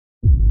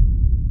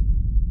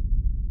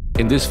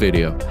In this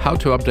video, how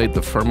to update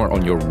the firmware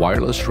on your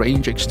wireless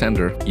range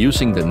extender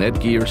using the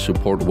NETGEAR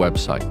support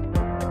website.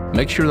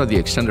 Make sure that the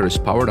extender is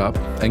powered up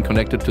and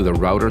connected to the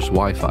router's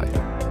Wi-Fi.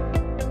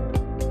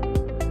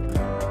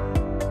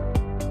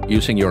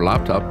 Using your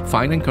laptop,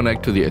 find and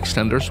connect to the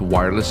extender's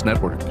wireless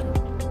network.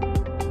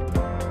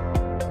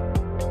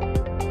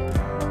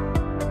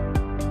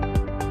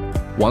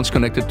 Once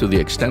connected to the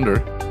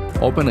extender,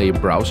 open a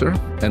browser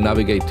and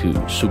navigate to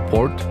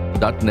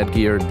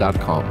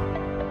support.netgear.com.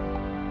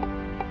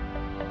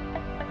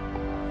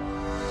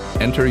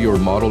 Enter your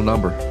model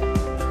number.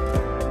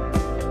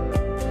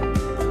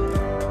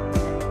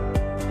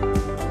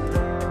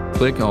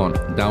 Click on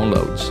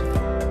Downloads.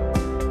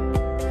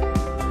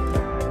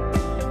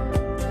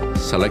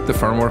 Select the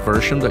firmware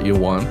version that you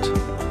want,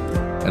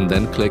 and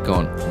then click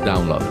on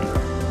Download.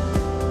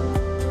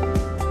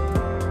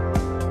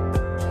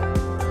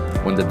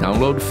 When the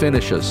download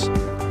finishes,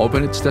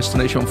 open its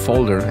destination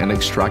folder and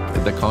extract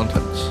the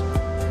contents.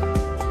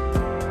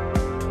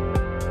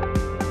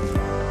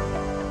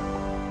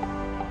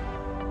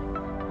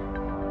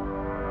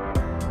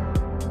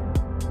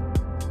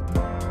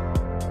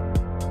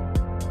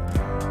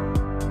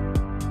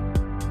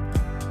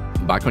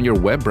 Back on your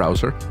web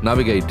browser,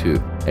 navigate to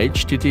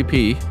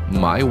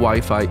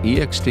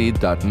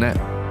http://mywifi.ext.net.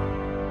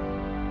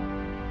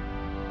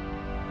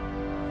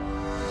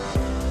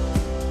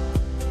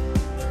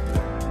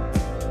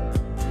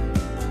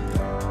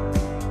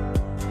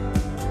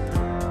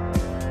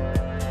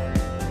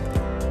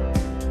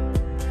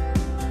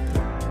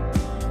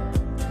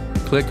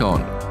 Click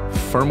on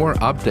Firmware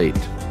Update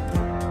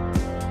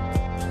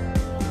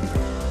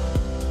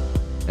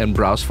and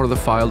browse for the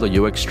file that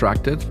you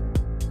extracted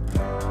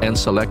and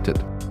select it.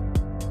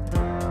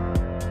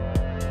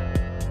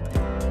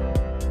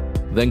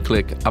 Then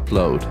click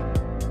Upload.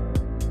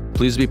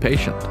 Please be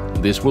patient.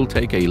 This will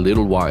take a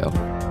little while.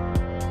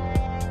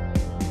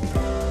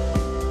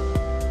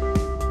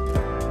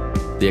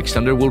 The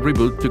extender will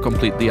reboot to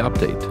complete the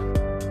update.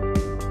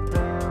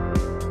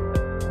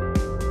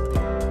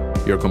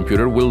 Your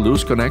computer will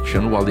lose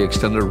connection while the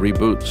extender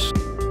reboots.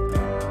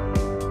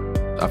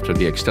 After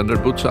the extender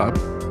boots up,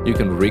 you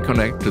can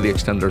reconnect to the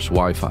extender's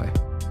Wi-Fi.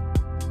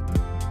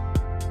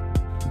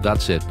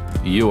 That's it,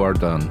 you are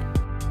done.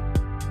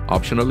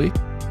 Optionally,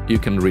 you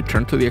can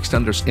return to the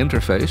extender's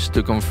interface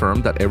to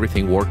confirm that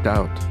everything worked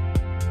out.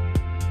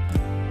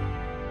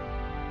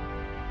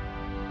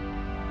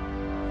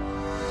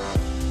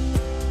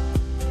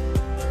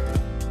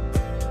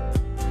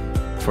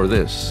 For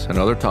this and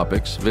other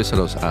topics, visit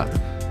us at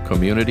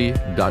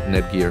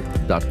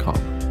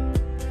community.netgear.com.